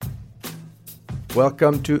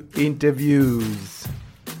Welcome to Interviews.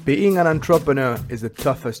 Being an entrepreneur is the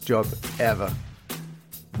toughest job ever.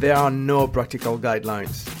 There are no practical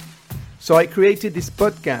guidelines. So I created this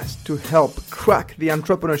podcast to help crack the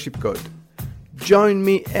entrepreneurship code. Join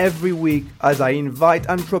me every week as I invite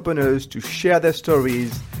entrepreneurs to share their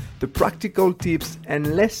stories, the practical tips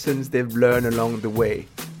and lessons they've learned along the way.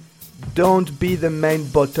 Don't be the main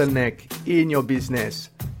bottleneck in your business.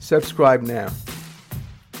 Subscribe now.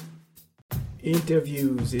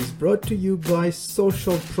 Interviews is brought to you by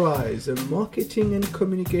Social Prize, a marketing and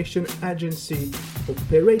communication agency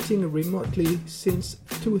operating remotely since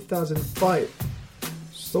 2005.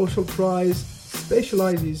 Social Prize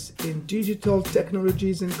specializes in digital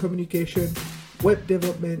technologies and communication, web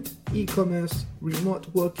development, e-commerce, remote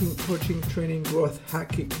working, coaching, training, growth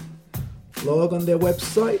hacking. Log on their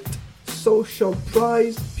website,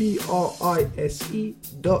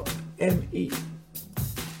 socialprize.me.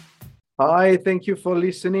 Hi, thank you for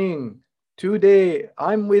listening. Today,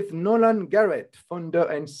 I'm with Nolan, Garrett, founder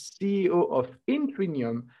and CEO of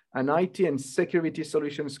Intrinium, an IT and security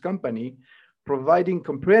solutions company providing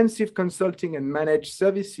comprehensive consulting and managed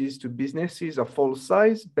services to businesses of all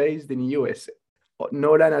size based in the USA.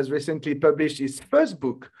 Nolan has recently published his first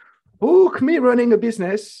book, Book Me Running a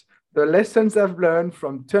Business, The Lessons I've Learned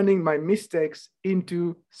from Turning My Mistakes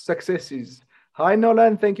into Successes. Hi,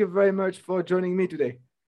 Nolan. Thank you very much for joining me today.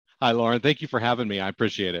 Hi, Lauren. Thank you for having me. I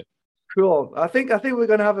appreciate it. Cool. I think we're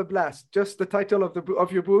gonna have a blast. Just the title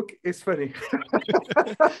of your book is funny.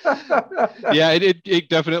 Yeah, it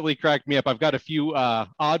definitely cracked me up. I've got a few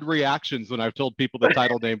odd reactions when I've told people the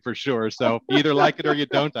title name for sure. So you either like it or you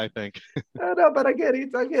don't, I think. No, but I get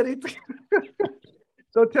it.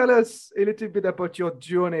 So tell us a little bit about your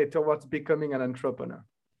journey towards becoming an entrepreneur.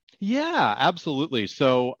 Yeah, absolutely.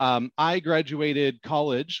 So I graduated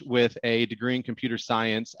college with a degree in computer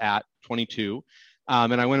science at 22.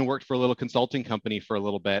 And I went and worked for a little consulting company for a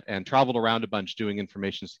little bit and traveled around a bunch doing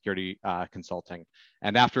information security consulting.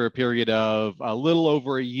 And after a period of a little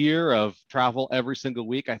over a year of travel every single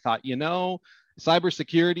week, I thought,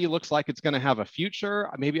 cybersecurity looks like it's going to have a future.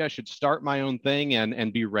 Maybe I should start my own thing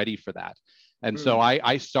and be ready for that. And so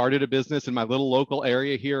I started a business in my little local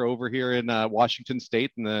area over here in Washington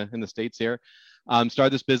State, in the States here.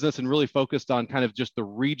 Started this business and really focused on kind of just the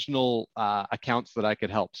regional accounts that I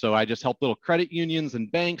could help. So I just helped little credit unions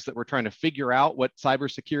and banks that were trying to figure out what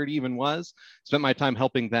cybersecurity even was, spent my time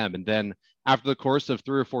helping them. And then after the course of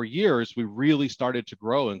 3 or 4 years, we really started to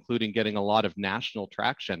grow, including getting a lot of national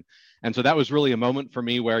traction. And so that was really a moment for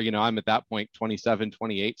me where, I'm at that point, 27,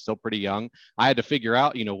 28, still pretty young. I had to figure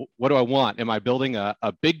out, what do I want? Am I building a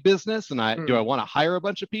big business and do I want to hire a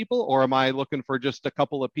bunch of people, or am I looking for just a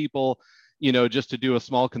couple of people, just to do a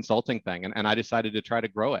small consulting thing? And I decided to try to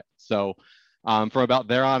grow it. So from about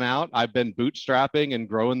there on out, I've been bootstrapping and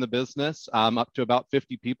growing the business up to about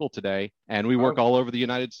 50 people today. And we work all over the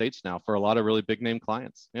United States now for a lot of really big name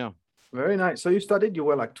clients. Yeah. Very nice. So you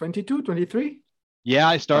were like 22, 23? Yeah,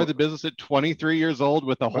 I started the business at 23 years old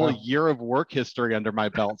with a whole year of work history under my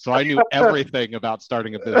belt. So I knew everything about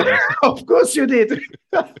starting a business. Of course you did.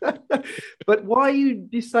 But why you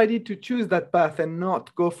decided to choose that path and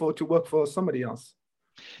not go to work for somebody else?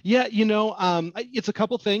 Yeah, it's a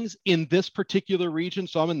couple things in this particular region.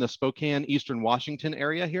 So I'm in the Spokane, Eastern Washington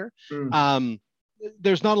area here.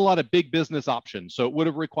 There's not a lot of big business options. So it would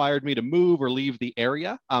have required me to move or leave the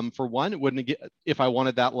area. For one, it wouldn't get, if I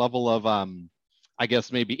wanted that level of, I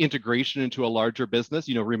guess maybe integration into a larger business,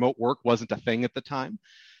 remote work wasn't a thing at the time.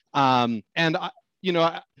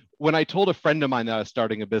 When I told a friend of mine that I was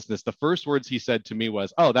starting a business, the first words he said to me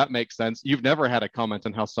was, "Oh, that makes sense. You've never had a comment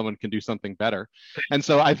on how someone can do something better." And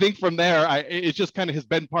so I think from there, it just kind of has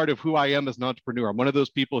been part of who I am as an entrepreneur. I'm one of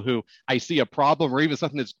those people who I see a problem or even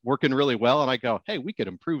something that's working really well, and I go, "Hey, we could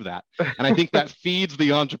improve that." And I think that feeds the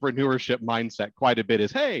entrepreneurship mindset quite a bit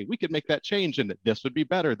is, "Hey, we could make that change and this would be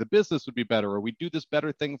better. The business would be better, or we do this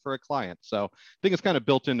better thing for a client." So I think it's kind of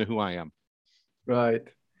built into who I am. Right.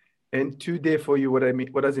 And today for you, what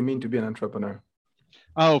does it mean to be an entrepreneur?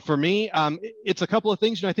 Oh, for me, it's a couple of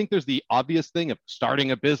things. I think there's the obvious thing of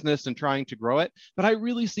starting a business and trying to grow it, but I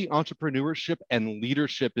really see entrepreneurship and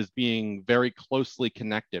leadership as being very closely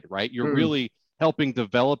connected, right? You're really helping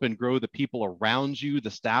develop and grow the people around you, the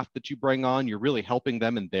staff that you bring on. You're really helping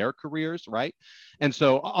them in their careers, right? And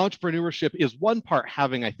so entrepreneurship is one part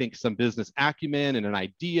having, I think, some business acumen and an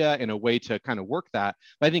idea and a way to kind of work that.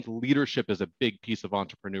 But I think leadership is a big piece of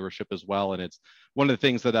entrepreneurship as well. And it's one of the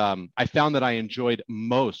things that I found that I enjoyed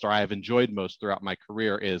most, or I have enjoyed most throughout my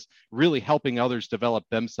career, is really helping others develop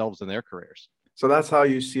themselves in their careers. So that's how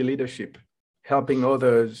you see leadership, helping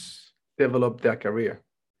others develop their career.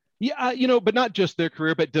 Yeah, but not just their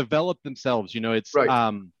career, but develop themselves. It's Right.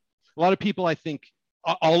 a lot of people, I think,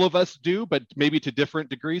 all of us do, but maybe to different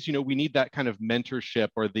degrees. We need that kind of mentorship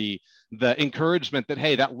or the encouragement that,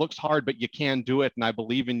 hey, that looks hard, but you can do it, and I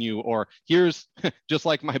believe in you. Or here's just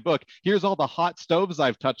like my book, here's all the hot stoves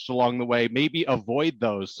I've touched along the way. Maybe avoid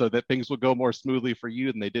those so that things will go more smoothly for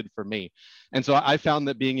you than they did for me. And so I found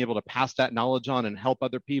that being able to pass that knowledge on and help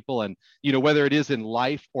other people, and whether it is in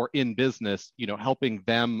life or in business, helping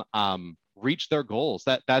them reach their goals,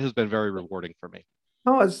 that has been very rewarding for me.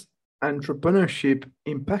 How has entrepreneurship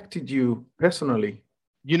impacted you personally?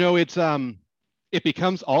 It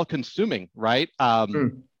becomes all consuming, right?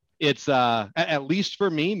 Mm. It's at least for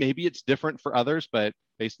me, maybe it's different for others, but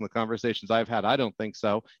based on the conversations I've had, I don't think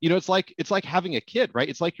so. It's like having a kid, right?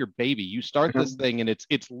 It's like your baby. You start this thing and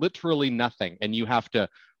it's literally nothing, and you have to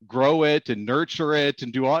grow it and nurture it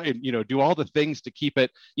and do all the things to keep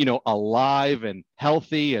it alive and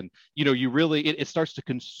healthy. And you really it starts to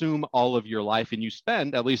consume all of your life, and you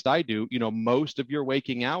spend, at least I do, most of your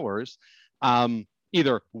waking hours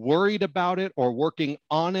either worried about it or working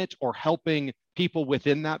on it or helping people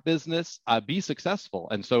within that business be successful.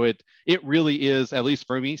 And so it really is, at least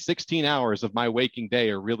for me, 16 hours of my waking day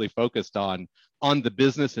are really focused on the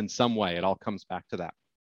business in some way. It all comes back to that.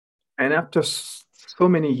 And after so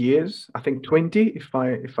many years, I think 20, if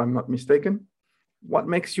I'm not mistaken, what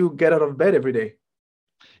makes you get out of bed every day?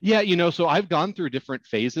 Yeah, so I've gone through different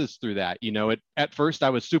phases through that. At first I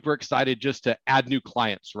was super excited just to add new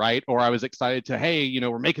clients, right? Or I was excited to, hey,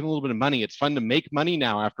 we're making a little bit of money. It's fun to make money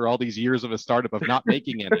now after all these years of a startup of not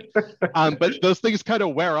making any. But those things kind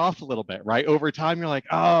of wear off a little bit, right? Over time, you're like,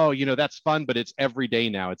 oh, that's fun, but it's every day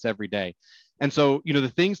now. It's every day. And so, the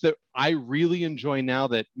things that I really enjoy now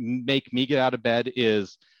that make me get out of bed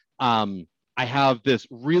is I have this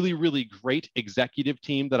really, really great executive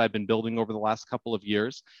team that I've been building over the last couple of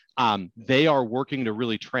years. They are working to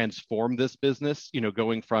really transform this business,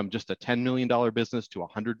 going from just a $10 million business to a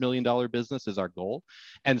 $100 million business is our goal.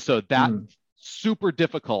 And so that Mm. super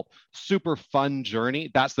difficult, super fun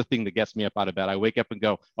journey, that's the thing that gets me up out of bed. I wake up and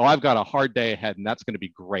go, oh, I've got a hard day ahead, and that's going to be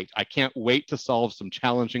great. I can't wait to solve some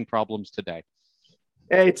challenging problems today.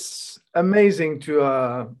 It's amazing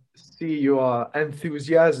to see your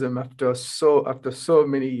enthusiasm after so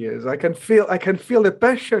many years. I can feel the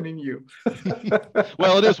passion in you.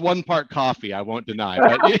 Well, it is one part coffee, I won't deny,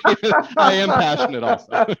 but I am passionate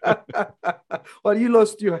also. Well, you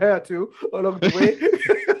lost your hair too along the way.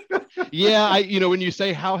 Yeah, when you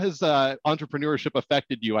say how has entrepreneurship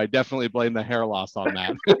affected you, I definitely blame the hair loss on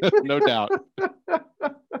that. No doubt.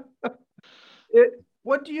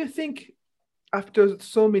 What do you think, after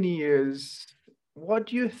so many years, what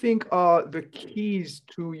do you think are the keys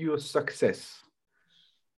to your success?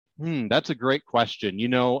 That's a great question.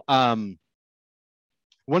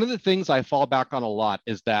 One of the things I fall back on a lot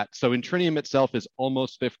is that, so Intrinium itself is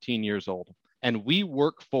almost 15 years old, and we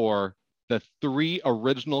work for the three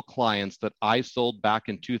original clients that I sold back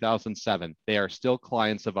in 2007. They are still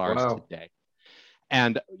clients of ours Wow. today.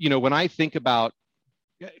 And, when I think about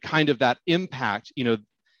kind of that impact,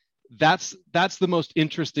 that's the most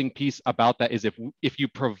interesting piece about that is if you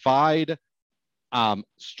provide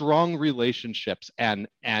strong relationships and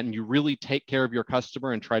you really take care of your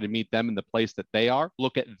customer and try to meet them in the place that they are,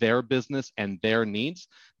 look at their business and their needs,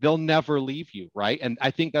 they'll never leave you, right? And I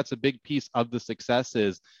think that's a big piece of the success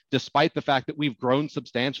is, despite the fact that we've grown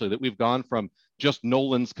substantially, that we've gone from just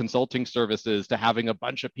Nolan's consulting services to having a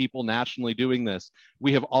bunch of people nationally doing this,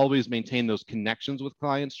 we have always maintained those connections with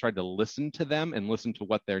clients, tried to listen to them and listen to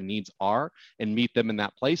what their needs are and meet them in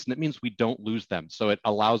that place. And it means we don't lose them. So it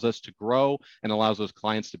allows us to grow and allows those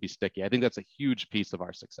clients to be sticky. I think that's a huge piece of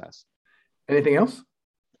our success. Anything else?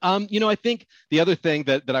 I think the other thing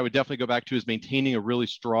that I would definitely go back to is maintaining a really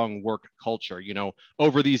strong work culture.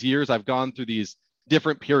 Over these years, I've gone through these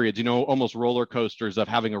different periods, almost roller coasters of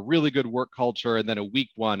having a really good work culture and then a weak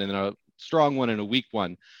one and then a strong one and a weak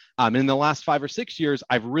one. In the last 5 or 6 years,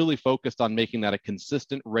 I've really focused on making that a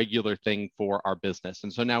consistent, regular thing for our business.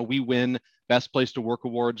 And so now we win Best Place to Work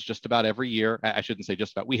awards just about every year. I shouldn't say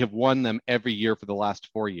just about, we have won them every year for the last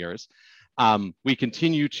 4 years. We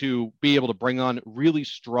continue to be able to bring on really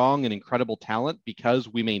strong and incredible talent because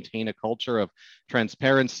we maintain a culture of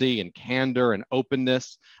transparency and candor and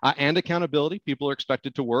openness and accountability. People are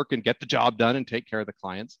expected to work and get the job done and take care of the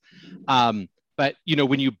clients. But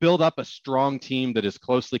when you build up a strong team that is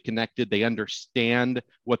closely connected, they understand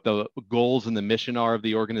what the goals and the mission are of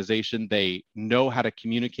the organization. They know how to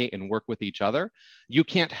communicate and work with each other. You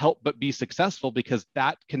can't help but be successful because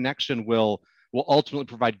that connection will will ultimately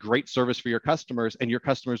provide great service for your customers, and your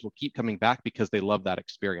customers will keep coming back because they love that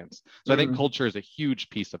experience. So I think culture is a huge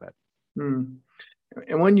piece of it.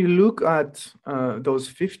 And when you look at those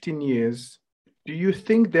 15 years, do you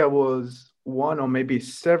think there was one or maybe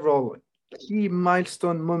several key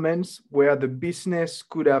milestone moments where the business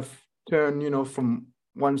could have turned, from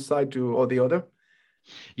one side to or the other?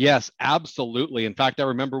 Yes, absolutely. In fact, I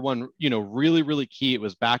remember one, really, really key. It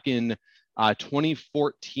was back in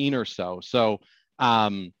 2014 or so. So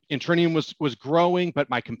Intrinium was growing, but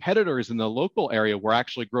my competitors in the local area were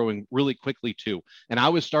actually growing really quickly too. And I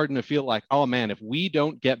was starting to feel like, oh man, if we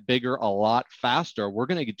don't get bigger a lot faster, we're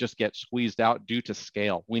going to just get squeezed out due to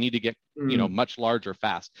scale. We need to get, much larger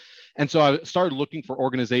fast. And so I started looking for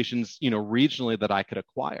organizations, regionally that I could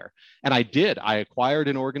acquire. And I did. I acquired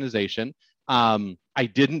an organization. I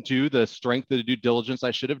didn't do the strength of the due diligence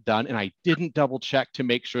I should have done, and I didn't double check to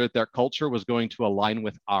make sure that their culture was going to align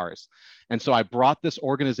with ours. And so I brought this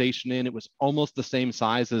organization in. It was almost the same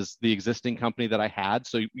size as the existing company that I had.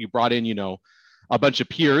 So you brought in, a bunch of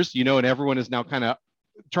peers, and everyone is now kind of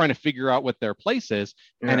trying to figure out what their place is.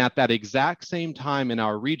 Yeah. And at that exact same time in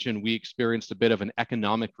our region, we experienced a bit of an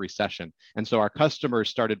economic recession. And so our customers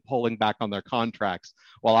started pulling back on their contracts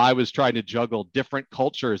while I was trying to juggle different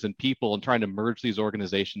cultures and people and trying to merge these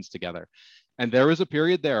organizations together. And there was a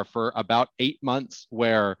period there for about 8 months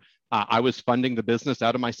where I was funding the business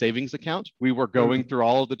out of my savings account. We were going through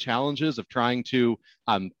all of the challenges of trying to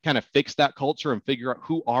kind of fix that culture and figure out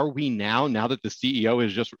who are we now that the CEO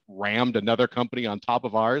has just rammed another company on top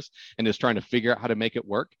of ours and is trying to figure out how to make it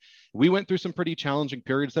work. We went through some pretty challenging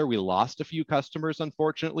periods there. We lost a few customers,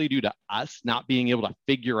 unfortunately, due to us not being able to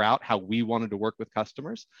figure out how we wanted to work with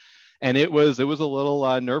customers. And it was a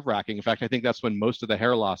little nerve-wracking. In fact, I think that's when most of the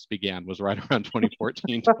hair loss began, was right around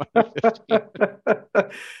 2014, 2015.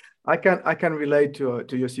 I can relate to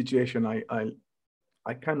your situation.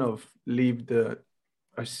 I kind of lived a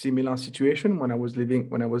similar situation when I was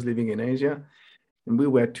living in Asia, and we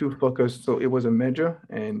were too focused. So it was a merger,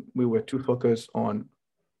 and we were too focused on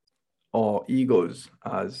our egos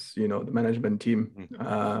as the management team,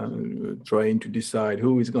 trying to decide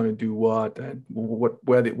who is going to do what and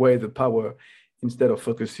where the power, instead of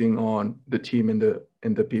focusing on the team and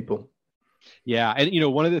the people. Yeah. And,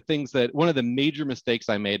 one of the major mistakes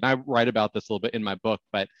I made, and I write about this a little bit in my book,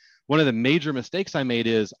 but one of the major mistakes I made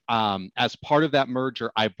is as part of that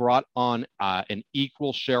merger, I brought on an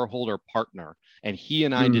equal shareholder partner, and he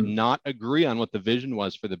and I did not agree on what the vision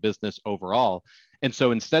was for the business overall. And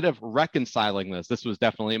so instead of reconciling this was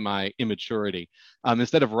definitely my immaturity.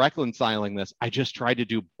 Instead of reconciling this, I just tried to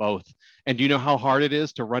do both. And do you know how hard it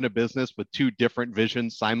is to run a business with two different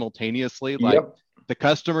visions simultaneously? Yep. The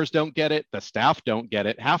customers don't get it. The staff don't get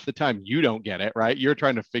it. Half the time you don't get it, right? You're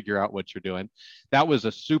trying to figure out what you're doing. That was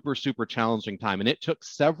a super, super challenging time. And it took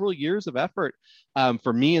several years of effort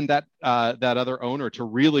for me and that other owner to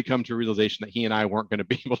really come to a realization that he and I weren't going to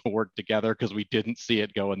be able to work together because we didn't see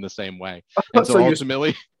it go in the same way. And so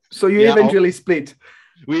ultimately... So you eventually split.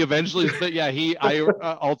 We eventually split. Yeah, I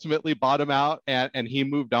ultimately bought him out and he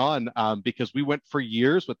moved on because we went for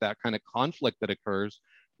years with that kind of conflict that occurs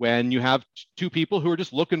when you have two people who are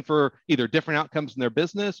just looking for either different outcomes in their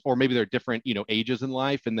business, or maybe they're different, ages in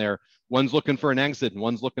life, and one's looking for an exit and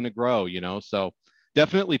one's looking to grow, so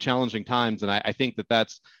definitely challenging times. And I think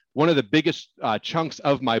that's one of the biggest chunks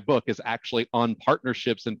of my book is actually on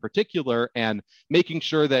partnerships in particular, and making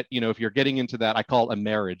sure that, if you're getting into that, I call it a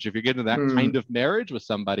marriage. If you're getting into that kind of marriage with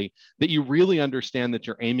somebody, that you really understand that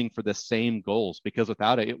you're aiming for the same goals, because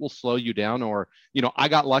without it, it will slow you down. Or, I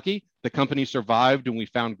got lucky. The company survived and we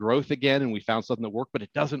found growth again and we found something that worked, but it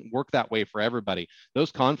doesn't work that way for everybody.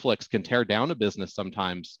 Those conflicts can tear down a business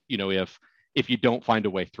sometimes, if you don't find a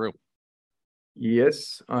way through.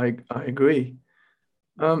 Yes, I agree.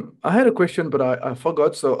 I had a question, but I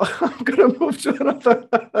forgot, so I'm gonna move to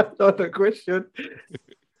another question.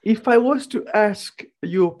 If I was to ask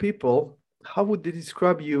your people, how would they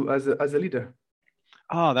describe you as a leader?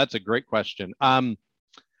 Oh, that's a great question.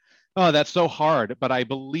 Oh, that's so hard, but I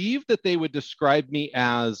believe that they would describe me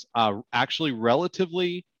as actually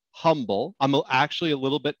relatively humble. I'm actually a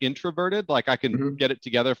little bit introverted. Like I can get it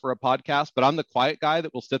together for a podcast, but I'm the quiet guy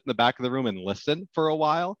that will sit in the back of the room and listen for a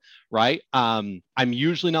while, right? I'm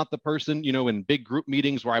usually not the person, in big group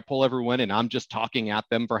meetings where I pull everyone and I'm just talking at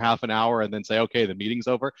them for half an hour and then say, okay, the meeting's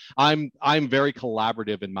over. I'm very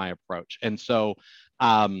collaborative in my approach. And so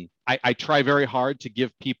I try very hard to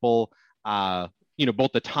give people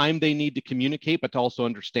both the time they need to communicate, but to also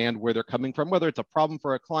understand where they're coming from, whether it's a problem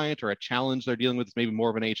for a client or a challenge they're dealing with, it's maybe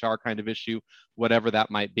more of an HR kind of issue, whatever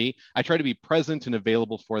that might be. I try to be present and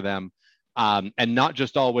available for them, and not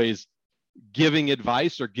just always giving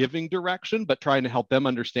advice or giving direction, but trying to help them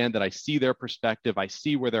understand that I see their perspective, I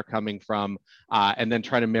see where they're coming from, and then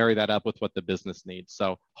try to marry that up with what the business needs.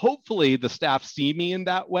 So hopefully the staff see me in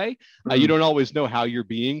that way. You don't always know how you're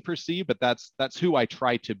being perceived, but that's who I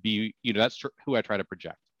try to be. That's who I try to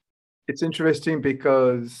project. It's interesting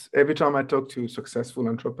because every time I talk to successful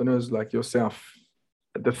entrepreneurs like yourself,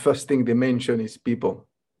 the first thing they mention is people.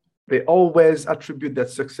 They always attribute their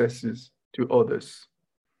successes to others.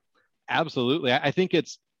 Absolutely. I think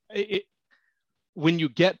when you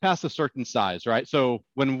get past a certain size, right? So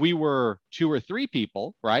when we were 2 or 3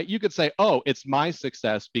 people, right, you could say, oh, it's my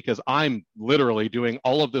success because I'm literally doing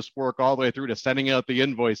all of this work all the way through to sending out the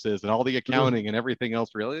invoices and all the accounting and everything else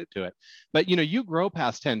related to it. But, you grow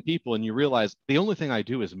past 10 people and you realize the only thing I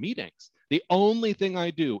do is meetings. The only thing I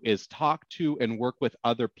do is talk to and work with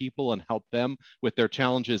other people and help them with their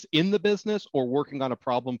challenges in the business or working on a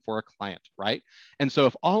problem for a client, right? And so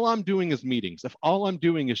if all I'm doing is meetings, if all I'm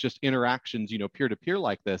doing is just interactions, peer-to-peer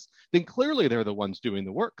like this, then clearly they're the ones doing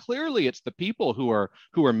the work. Clearly it's the people who are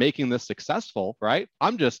making this successful, right?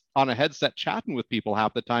 I'm just on a headset chatting with people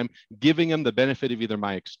half the time, giving them the benefit of either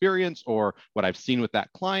my experience or what I've seen with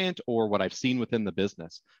that client or what I've seen within the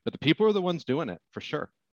business. But the people are the ones doing it for sure.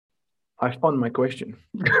 I found my question.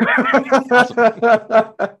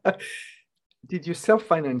 Did you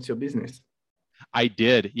self-finance your business? I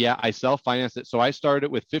did. Yeah, I self-financed it. So I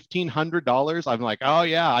started with $1,500. I'm like, oh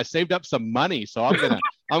yeah, I saved up some money. So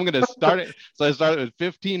I'm gonna start it. So I started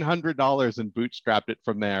with $1,500 and bootstrapped it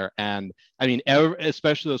from there. And I mean,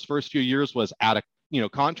 especially those first few years was at a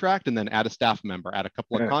contract and then add a staff member, add a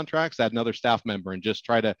couple of contracts, add another staff member, and just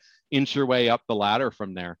try to inch your way up the ladder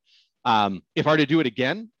from there. If I were to do it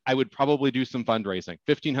again, I would probably do some fundraising.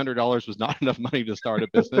 $1,500 was not enough money to start a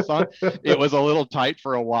business on. It was a little tight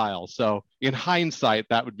for a while. So in hindsight,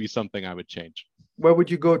 that would be something I would change. Where would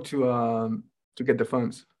you go to get the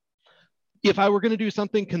funds? If I were going to do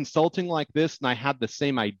something consulting like this and I had the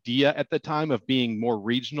same idea at the time of being more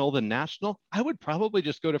regional than national, I would probably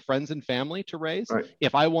just go to friends and family to raise. Right.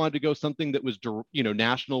 If I wanted to go something that was,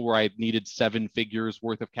 national where I needed 7 figures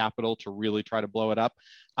worth of capital to really try to blow it up,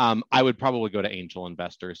 I would probably go to angel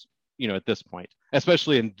investors, at this point,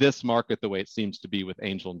 especially in this market, the way it seems to be with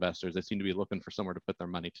angel investors. They seem to be looking for somewhere to put their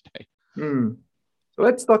money today. So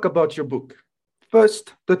let's talk about your book.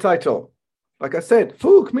 First, the title. Like I said,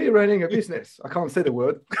 fuck me running a business. I can't say the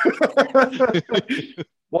word.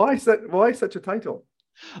 Why such a title?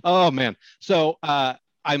 Oh, man. So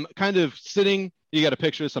I'm kind of sitting, you got a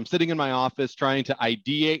picture of this. I'm sitting in my office trying to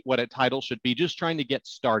ideate what a title should be, just trying to get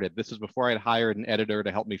started. This is before I'd hired an editor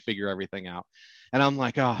to help me figure everything out. And I'm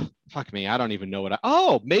like, oh, fuck me. I don't even know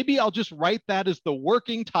maybe I'll just write that as the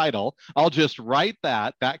working title. I'll just write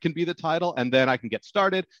that. That can be the title. And then I can get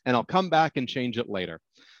started and I'll come back and change it later.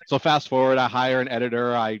 So fast forward, I hire an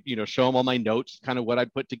editor. I, show them all my notes, kind of what I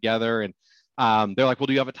put together. And they're like, well,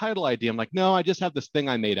 do you have a title idea? I'm like, no, I just have this thing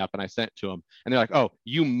I made up and I sent it to them. And they're like, oh,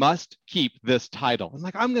 you must keep this title. I'm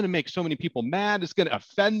like, I'm going to make so many people mad. It's going to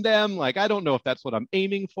offend them. Like, I don't know if that's what I'm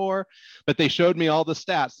aiming for. But they showed me all the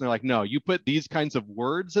stats. And they're like, no, you put these kinds of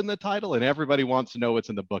words in the title and everybody wants to know what's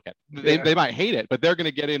in the book. They might hate it, but they're going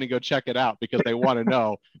to get in and go check it out because they want to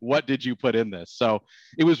know what did you put in this. So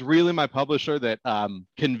it was really my publisher that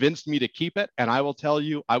convinced me to keep it. And I will tell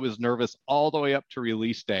you, I was nervous all the way up to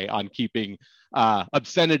release day on keeping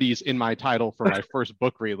obscenities in my title for my first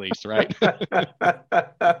book release, right?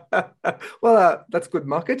 Well, that's good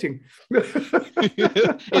marketing.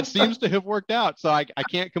 It seems to have worked out, so I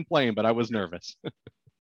can't complain, but I was nervous.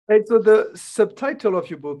 And so the subtitle of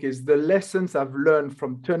your book is The Lessons I've Learned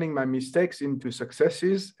from Turning My Mistakes into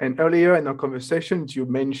Successes. And earlier in our conversations, you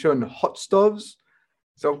mentioned hot stoves.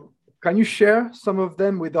 So can you share some of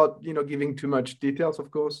them without, giving too much details, of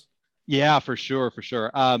course? Yeah, for sure.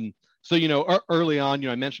 So, early on,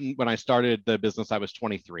 I mentioned when I started the business, I was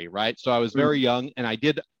 23, right? So I was very young and I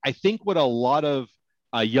think what a lot of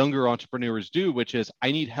younger entrepreneurs do, which is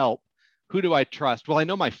I need help. Who do I trust? Well, I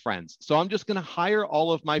know my friends. So I'm just going to hire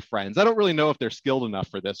all of my friends. I don't really know if they're skilled enough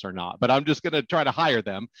for this or not, but I'm just going to try to hire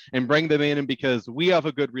them and bring them in. And because we have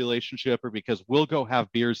a good relationship or because we'll go have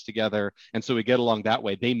beers together. And so we get along that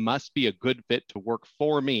way, they must be a good fit to work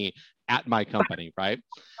for me at my company, right?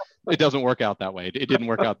 It doesn't work out that way. It didn't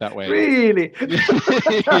work out that way. Really?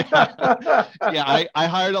 Yeah, I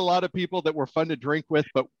hired a lot of people that were fun to drink with,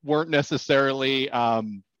 but weren't necessarily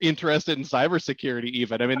interested in cybersecurity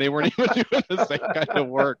even. I mean, they weren't even doing the same kind of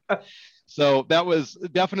work. So that was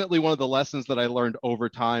definitely one of the lessons that I learned over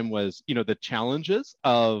time was, the challenges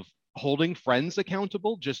of holding friends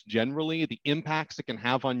accountable, just generally the impacts it can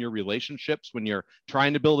have on your relationships when you're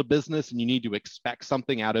trying to build a business and you need to expect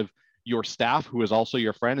something out of your staff who is also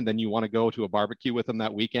your friend, and then you want to go to a barbecue with them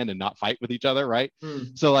that weekend and not fight with each other, right?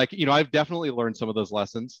 So like, I've definitely learned some of those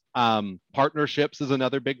lessons. Partnerships is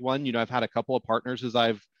another big one. I've had a couple of partners as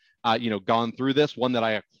I've gone through this, one that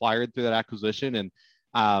I acquired through that acquisition.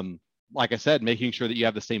 And like I said, making sure that you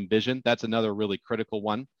have the same vision, that's another really critical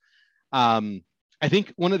one. I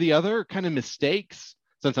think one of the other kind of mistakes,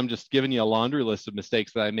 since I'm just giving you a laundry list of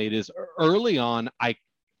mistakes that I made, is early on,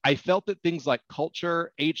 I felt that things like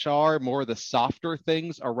culture, HR, more of the softer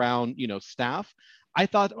things around, staff, I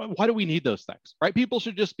thought, why do we need those things, right? People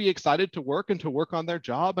should just be excited to work and to work on their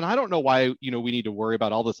job. And I don't know why, we need to worry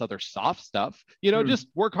about all this other soft stuff, just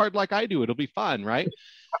work hard like I do. It'll be fun, right?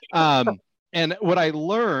 And what I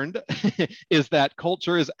learned is that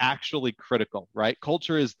culture is actually critical, right?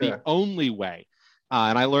 Culture is the only way.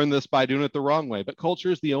 And I learned this by doing it the wrong way, but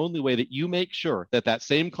culture is the only way that you make sure that that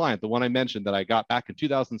same client, the one I mentioned that I got back in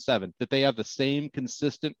 2007, that they have the same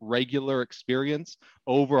consistent, regular experience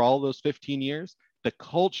over all those 15 years. The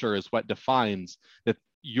culture is what defines that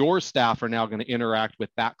your staff are now going to interact with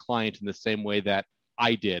that client in the same way that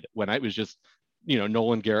I did when I was just,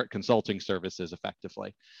 Nolan Garrett Consulting Services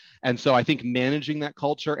effectively. And so I think managing that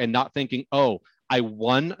culture and not thinking, oh, I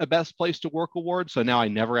won a best place to work award, so now I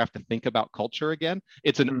never have to think about culture again.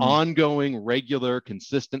 It's an ongoing, regular,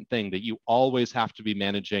 consistent thing that you always have to be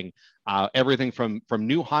managing, everything from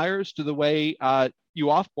new hires to the way you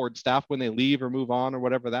offboard staff when they leave or move on or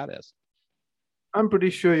whatever that is. I'm pretty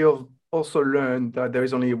sure you've also learned that there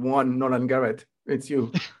is only one Nolan Garrett. It's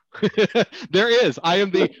you. There is.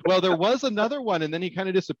 There was another one, and then he kind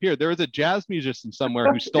of disappeared. There was a jazz musician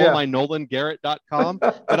somewhere who stole my NolanGarrett.com,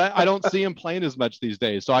 but I don't see him playing as much these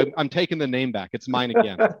days. So I'm taking the name back. It's mine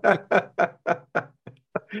again.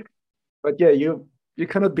 But yeah, you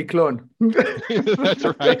cannot be cloned. That's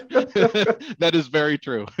right. That is very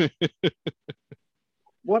true.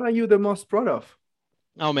 What are you the most proud of?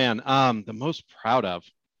 Oh man, the most proud of.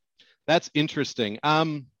 That's interesting.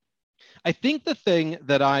 I think the thing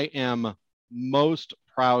that I am most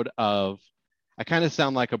proud of, I kind of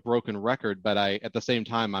sound like a broken record, but at the same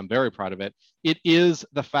time, I'm very proud of it. It is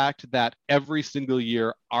the fact that every single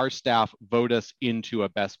year, our staff vote us into a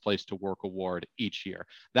Best Place to Work award each year.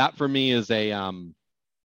 That for me is it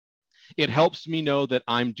helps me know that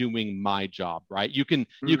I'm doing my job, right? You can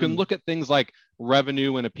look at things like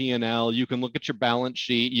revenue and a P&L. You can look at your balance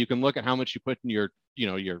sheet. You can look at how much you put in your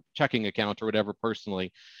checking account or whatever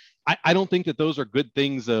personally. I don't think that those are good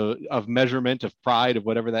things of measurement, of pride, of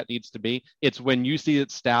whatever that needs to be. It's when you see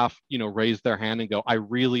that staff, raise their hand and go, I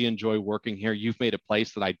really enjoy working here. You've made a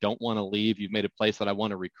place that I don't want to leave. You've made a place that I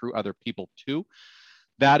want to recruit other people to.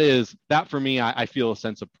 That for me, I feel a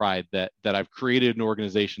sense of pride that I've created an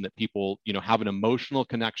organization that people, have an emotional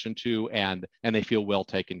connection to and they feel well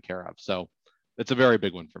taken care of. So it's a very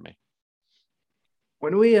big one for me.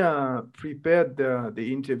 When we prepared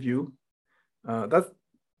the interview, that's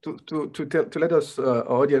to let us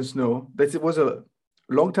our audience know that it was a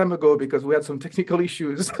long time ago because we had some technical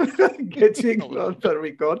issues getting on the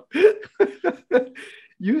record.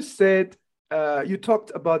 You said you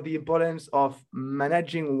talked about the importance of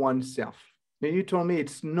managing oneself. And you told me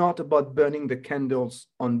it's not about burning the candles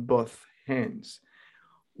on both hands.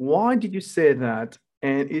 Why did you say that?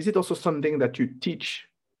 And is it also something that you teach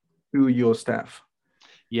to your staff?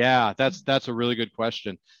 Yeah, that's a really good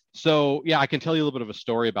question. So yeah, I can tell you a little bit of a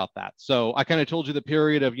story about that. So I kind of told you the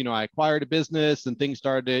period of, I acquired a business and things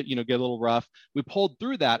started to, get a little rough. We pulled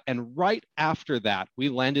through that. And right after that, we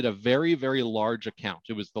landed a very, very large account.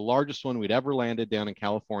 It was the largest one we'd ever landed down in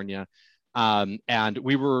California. And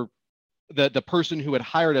we were, the person who had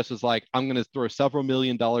hired us was like, I'm going to throw several $1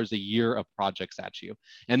 million a year of projects at you.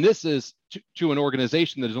 And this is to an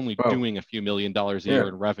organization that is only doing a few $1 million a year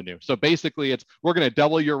in revenue. So basically we're going to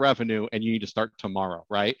double your revenue and you need to start tomorrow,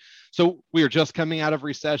 right? So we are just coming out of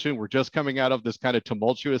recession. We're just coming out of this kind of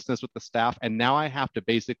tumultuousness with the staff. And now I have to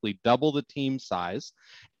basically double the team size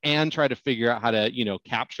and try to figure out how to,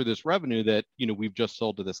 capture this revenue that, we've just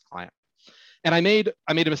sold to this client. And I made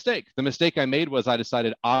a mistake. The mistake I made was I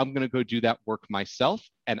decided I'm going to go do that work myself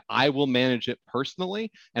and I will manage it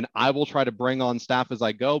personally and I will try to bring on staff as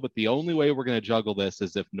I go. But the only way we're going to juggle this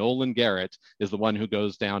is if Nolan Garrett is the one who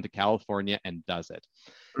goes down to California and does it.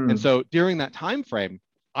 And so during that time frame,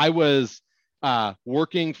 I was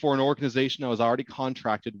working for an organization I was already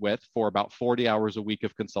contracted with for about 40 hours a week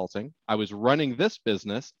of consulting. I was running this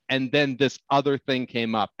business and then this other thing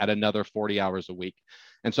came up at another 40 hours a week.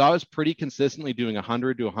 And so I was pretty consistently doing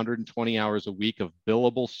 100 to 120 hours a week of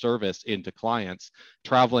billable service into clients,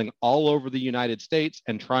 traveling all over the United States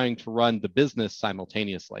and trying to run the business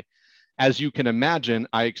simultaneously. As you can imagine,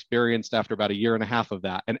 I experienced after about a year and a half of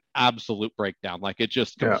that an absolute breakdown. Like it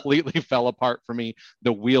just completely fell apart for me.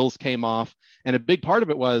 The wheels came off. And a big part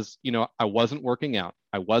of it was, I wasn't working out.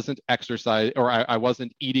 I wasn't exercising, or I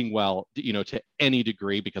wasn't eating well, to any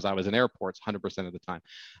degree, because I was in airports 100% of the time.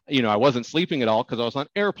 I wasn't sleeping at all because I was on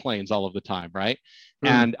airplanes all of the time, right?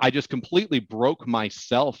 And I just completely broke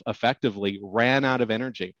myself effectively, ran out of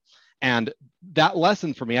energy. And that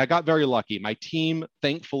lesson for me, I got very lucky. My team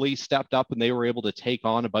thankfully stepped up and they were able to take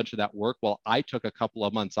on a bunch of that work while I took a couple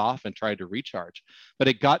of months off and tried to recharge. But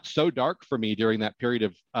it got so dark for me during that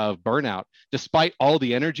period of burnout. Despite all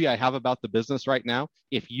the energy I have about the business right now,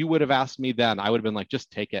 if you would have asked me then, I would have been like, just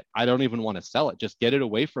take it. I don't even want to sell it. Just get it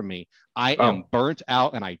away from me. I am burnt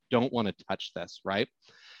out and I don't want to touch this, right?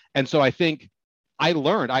 And so I think I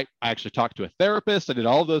learned, I actually talked to a therapist. I did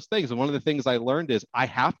all of those things. And one of the things I learned is I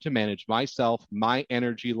have to manage myself, my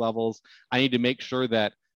energy levels. I need to make sure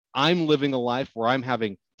that I'm living a life where I'm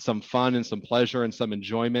having some fun and some pleasure and some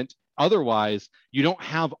enjoyment. Otherwise, you don't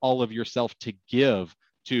have all of yourself to give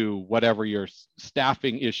to whatever your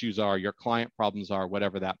staffing issues are, your client problems are,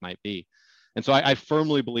 whatever that might be. And so I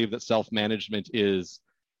firmly believe that self-management is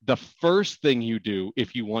the first thing you do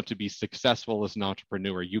if you want to be successful as an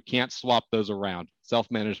entrepreneur. You can't swap those around.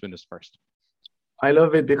 Self-management is first. I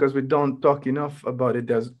love it because we don't talk enough about it.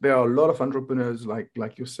 There are a lot of entrepreneurs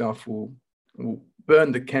like yourself who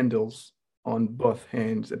burn the candles on both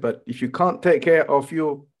hands. But if you can't take care of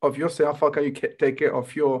yourself, how can you take care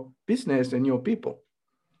of your business and your people?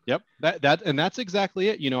 Yep, that's exactly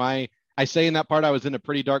it. I say in that part, I was in a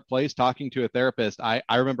pretty dark place talking to a therapist. I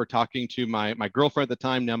remember talking to my girlfriend at the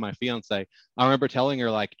time, now my fiance. I remember telling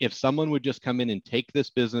her, like, if someone would just come in and take this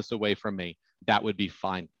business away from me, that would be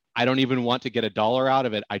fine. I don't even want to get $1 out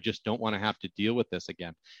of it. I just don't want to have to deal with this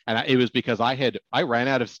again. And it was because I ran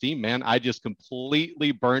out of steam, man. I just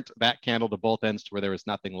completely burnt that candle to both ends to where there was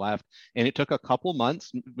nothing left. And it took a couple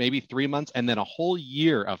months, maybe 3 months, and then a whole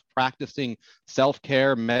year of practicing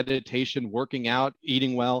self-care, meditation, working out,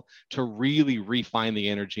 eating well to really refine the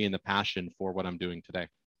energy and the passion for what I'm doing today.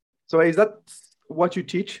 So is that what you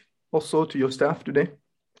teach also to your staff today?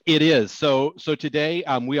 It is. So today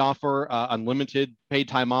we offer unlimited paid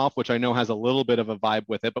time off, which I know has a little bit of a vibe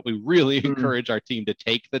with it, but we really encourage our team to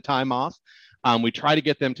take the time off. We try to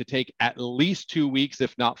get them to take at least 2 weeks,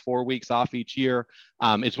 if not 4 weeks off each year.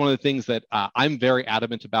 It's one of the things that I'm very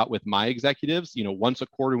adamant about with my executives. Once a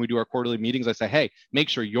quarter, when we do our quarterly meetings, I say, hey, make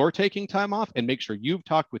sure you're taking time off and make sure you've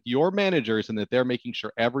talked with your managers and that they're making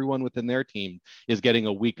sure everyone within their team is getting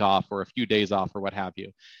a week off or a few days off or what have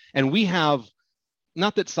you. And we have,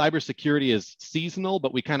 not that cybersecurity is seasonal,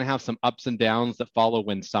 but we kind of have some ups and downs that follow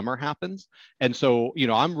when summer happens. And so,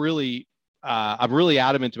 I'm really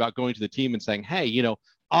adamant about going to the team and saying, hey,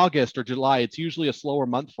 August or July, it's usually a slower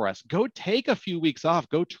month for us. Go take a few weeks off,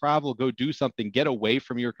 go travel, go do something, get away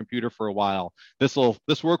from your computer for a while. This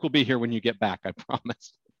work will be here when you get back, I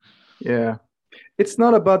promise. Yeah. It's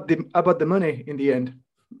not about the money in the end.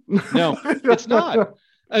 No, it's not.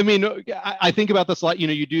 I mean, I think about this a lot.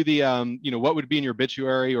 You do the, what would be in your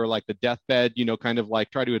obituary or like the deathbed, kind of like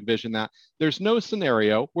try to envision that. There's no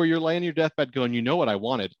scenario where you're laying your deathbed going, you know what I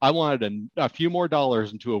wanted? I wanted a few more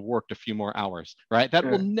dollars and to have worked a few more hours, right? That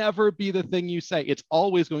will never be the thing you say. It's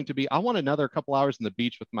always going to be, I want another couple hours on the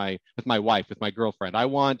beach with my wife, with my girlfriend. I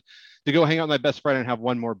want to go hang out with my best friend and have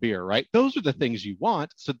one more beer, right? Those are the things you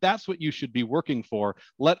want. So that's what you should be working for.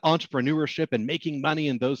 Let entrepreneurship and making money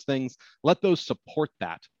and those things, let those support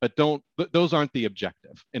that, but those aren't the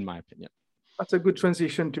objective, in my opinion. That's a good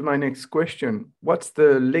transition to my next question. What's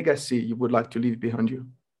the legacy you would like to leave behind you?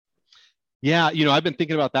 Yeah, I've been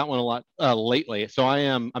thinking about that one a lot lately. So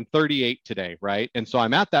I'm 38 today, right? And so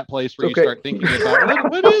I'm at that place where you start thinking about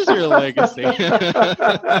what is your legacy?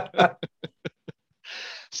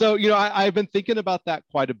 So, I've been thinking about that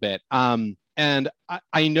quite a bit. And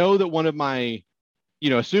I know that one of my,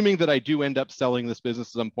 assuming that I do end up selling this business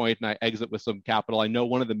at some point and I exit with some capital, I know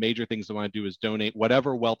one of the major things I want to do is donate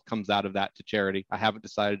whatever wealth comes out of that to charity. I haven't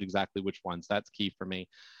decided exactly which ones. That's key for me.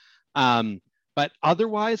 But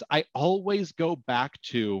otherwise, I always go back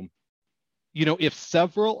to, if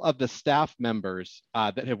several of the staff members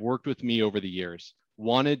that have worked with me over the years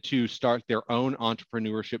wanted to start their own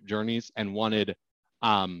entrepreneurship journeys and wanted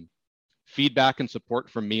feedback and support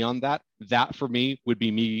from me on that for me would be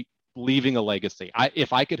me leaving a legacy.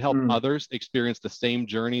 If I could help others experience the same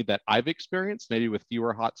journey that I've experienced, maybe with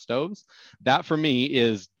fewer hot stoves, that for me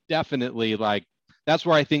is definitely that's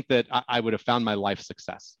where I think that I would have found my life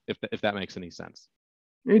success, if that makes any sense.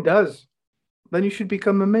 It does. Then you should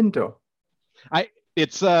become a mentor.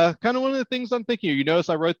 it's kind of one of the things I'm thinking. You notice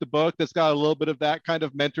I wrote the book that's got a little bit of that kind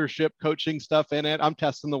of mentorship coaching stuff in it. I'm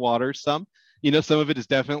testing the waters some. Some of it is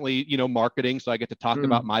definitely, marketing. So I get to talk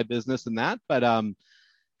about my business and that. But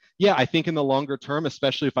yeah, I think in the longer term,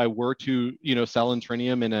 especially if I were to, sell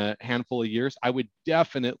Intrinium in a handful of years, I would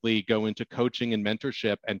definitely go into coaching and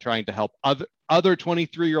mentorship and trying to help other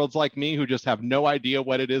 23-year-olds like me who just have no idea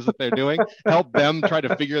what it is that they're doing, help them try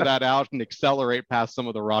to figure that out and accelerate past some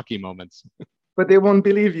of the rocky moments. But they won't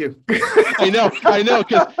believe you. I know,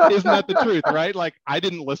 because isn't that the truth, right? Like I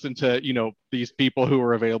didn't listen to, these people who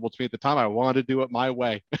were available to me at the time. I wanted to do it my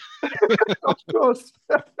way. Of course.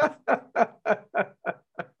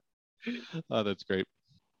 Oh, that's great.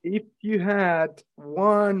 If you had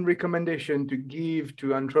one recommendation to give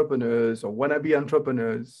to entrepreneurs or wannabe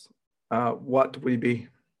entrepreneurs, what would it be?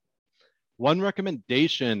 One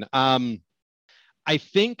recommendation. I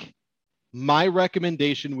think my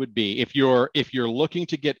recommendation would be if you're looking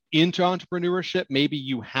to get into entrepreneurship, maybe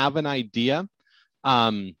you have an idea.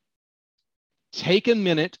 Take a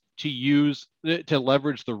minute to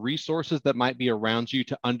leverage the resources that might be around you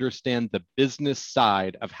to understand the business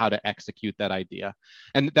side of how to execute that idea.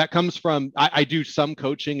 And that comes from, I do some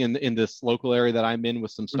coaching in this local area that I'm in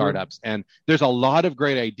with some startups, and there's a lot of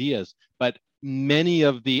great ideas, but many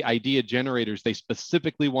of the idea generators, they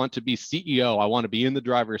specifically want to be CEO. I want to be in the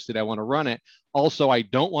driver's seat. I want to run it. Also, I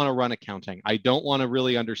don't want to run accounting. I don't want to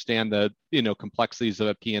really understand the complexities of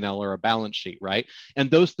a P&L or a balance sheet, right?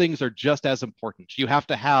 And those things are just as important. You have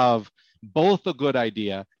to have both a good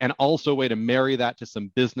idea and also a way to marry that to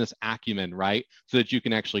some business acumen, right? So that you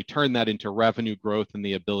can actually turn that into revenue growth and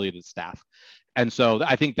the ability to staff. And so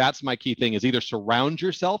I think that's my key thing, is either surround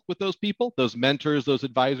yourself with those people, those mentors, those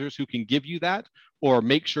advisors who can give you that, or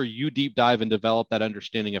make sure you deep dive and develop that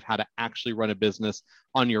understanding of how to actually run a business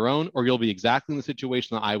on your own, or you'll be exactly in the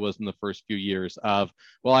situation that I was in the first few years of,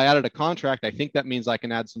 well, I added a contract. I think that means I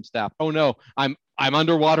can add some staff. Oh no, I'm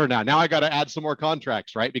underwater now. Now I got to add some more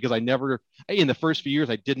contracts, right? Because in the first few years,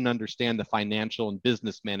 I didn't understand the financial and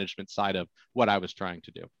business management side of what I was trying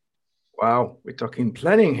to do. Wow, we're talking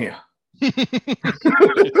planning here.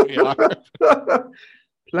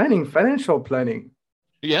 Planning, financial planning.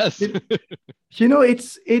 Yes.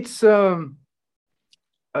 It's a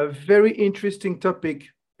very interesting topic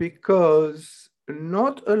because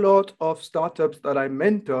not a lot of startups that I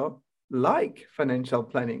mentor like financial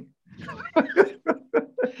planning.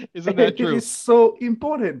 Isn't that true? It is so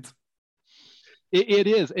important. It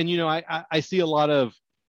is. And, I see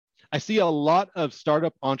a lot of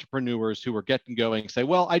startup entrepreneurs who are getting going say,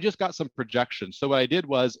 well, I just got some projections. So what I did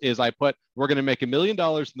is I put, we're going to make $1 million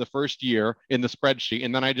in the first year in the spreadsheet.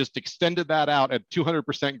 And then I just extended that out at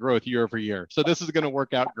 200% growth year over year. So this is going to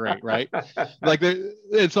work out great, right?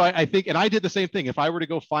 And so I think, and I did the same thing. If I were to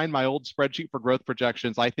go find my old spreadsheet for growth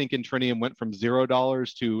projections, I think Intrinium went from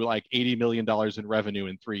 $0 to like $80 million in revenue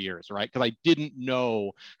in 3 years, right? Because I didn't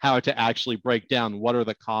know how to actually break down what are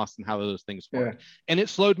the costs and how those things work. Yeah. And it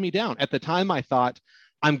slowed me down. At the time, I thought,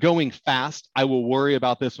 I'm going fast. I will worry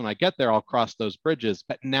about this when I get there. I'll cross those bridges.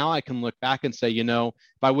 But now I can look back and say, if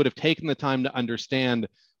I would have taken the time to understand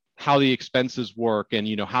how the expenses work and,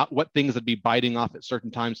 what things would be biting off at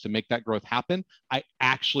certain times to make that growth happen, I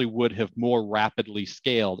actually would have more rapidly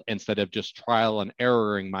scaled instead of just trial and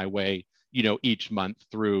erroring my way, each month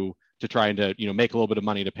through to trying to, make a little bit of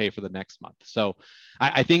money to pay for the next month. So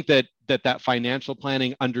I think that financial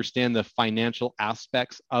planning, understand the financial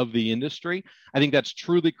aspects of the industry, I think that's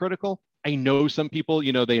truly critical. I know some people,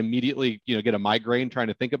 they immediately, get a migraine trying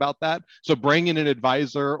to think about that. So bring in an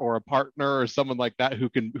advisor or a partner or someone like that who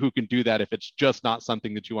can do that if it's just not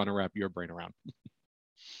something that you want to wrap your brain around.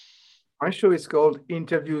 My show is called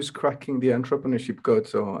Interviews Cracking the Entrepreneurship Code.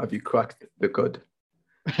 So have you cracked the code?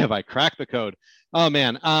 Have I cracked the code? Oh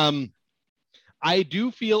man. I do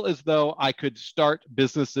feel as though I could start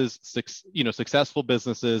businesses, successful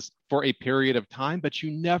businesses for a period of time, but you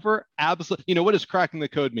never absolutely, what does cracking the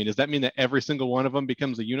code mean? Does that mean that every single one of them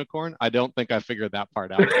becomes a unicorn? I don't think I figured that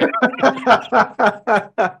part out.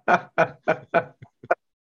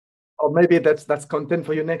 Or maybe that's content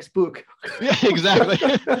for your next book. Yeah, exactly.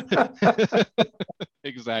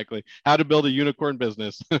 Exactly. How to build a unicorn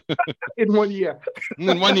business. In 1 year.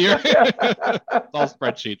 In 1 year. It's all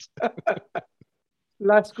spreadsheets.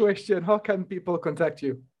 Last question. How can people contact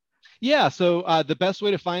you? Yeah, so the best way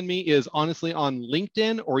to find me is honestly on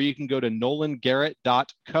LinkedIn, or you can go to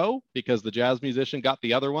nolangarrett.co because the jazz musician got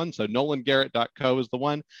the other one. So nolangarrett.co is the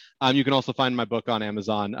one. You can also find my book on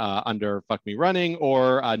Amazon under Fuck Me Running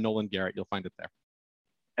or Nolan Garrett. You'll find it there.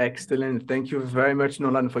 Excellent. Thank you very much,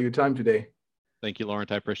 Nolan, for your time today. Thank you,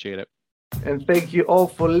 Laurent. I appreciate it. And thank you all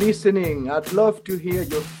for listening. I'd love to hear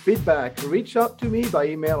your feedback. Reach out to me by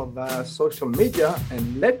email or via social media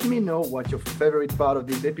and let me know what your favorite part of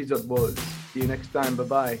this episode was. See you next time.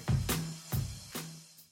 Bye-bye.